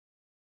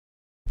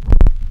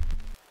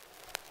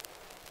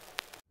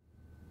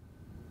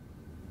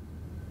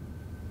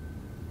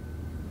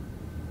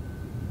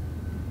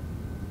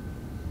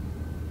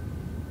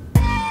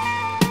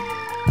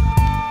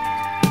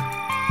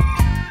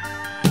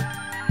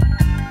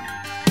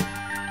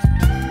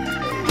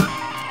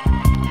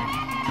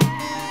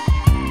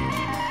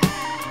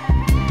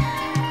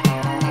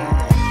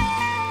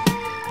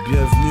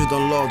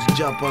du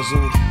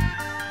Dyapazon.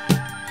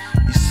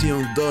 Ici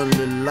on donne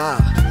le la.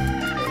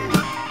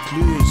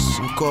 Kluzzz,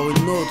 encore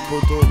une autre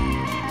poteau.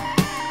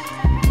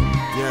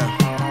 Yeah.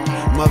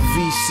 Ma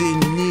vie c'est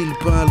une île,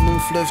 pas un long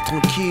fleuve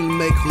tranquille,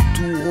 mec.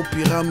 Retour aux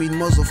pyramides,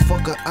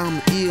 motherfucker, I'm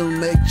ill,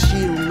 mec.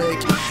 Chill, mec.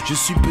 Je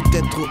suis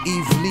peut-être trop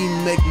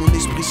Evelyn, mec. Mon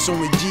expression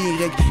est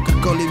directe, car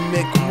quand les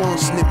mecs mentent,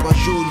 ce n'est pas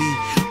joli.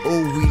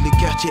 Oh oui, le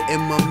quartier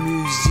aime ma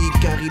musique,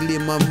 car il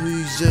est ma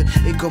muse.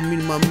 Et comme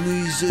il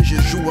m'amuse, je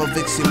joue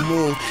avec ces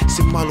mots.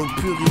 C'est mal au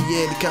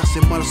pluriel, car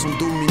ces mâles sont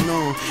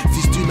dominants.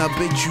 Fils d'une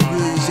abeille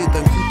tueuse et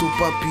d'un couteau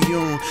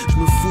papillon. Je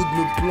me fous de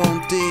me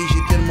planter,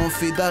 j'ai tellement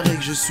fait d'arrêt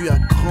que je suis à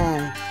cran.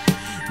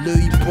 Le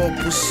hip-hop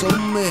au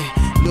sommet,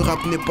 le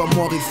rap n'est pas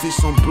mort, il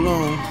fait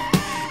semblant.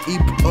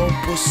 Hip-hop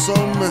au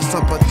sommet,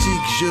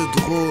 sympathique, jeu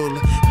drôle.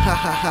 Ha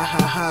ha ha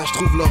ha ha, je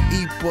trouve leur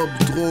hip-hop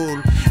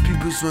drôle. Plus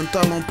besoin de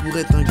talent pour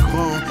être un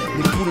grand.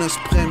 Les poulains se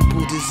prennent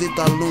pour des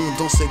étalons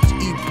dans cette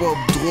hip-hop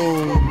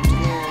drôle.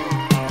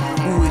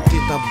 Où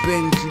était ta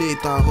Bentley,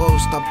 ta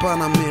Rolls, ta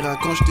Panamera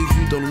quand je t'ai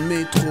vu dans le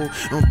métro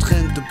en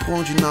train de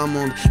prendre une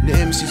amende? Les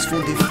M6 font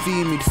des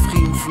films, ils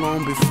friment,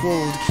 flambent et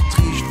fraudent,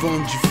 trichent,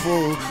 vendent du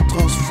faux,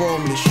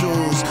 transforment les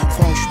choses.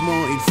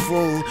 Franchement il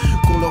faut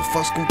qu'on leur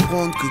fasse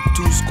comprendre que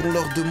tout ce qu'on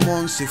leur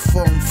demande c'est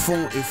forme,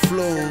 fond et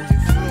flow.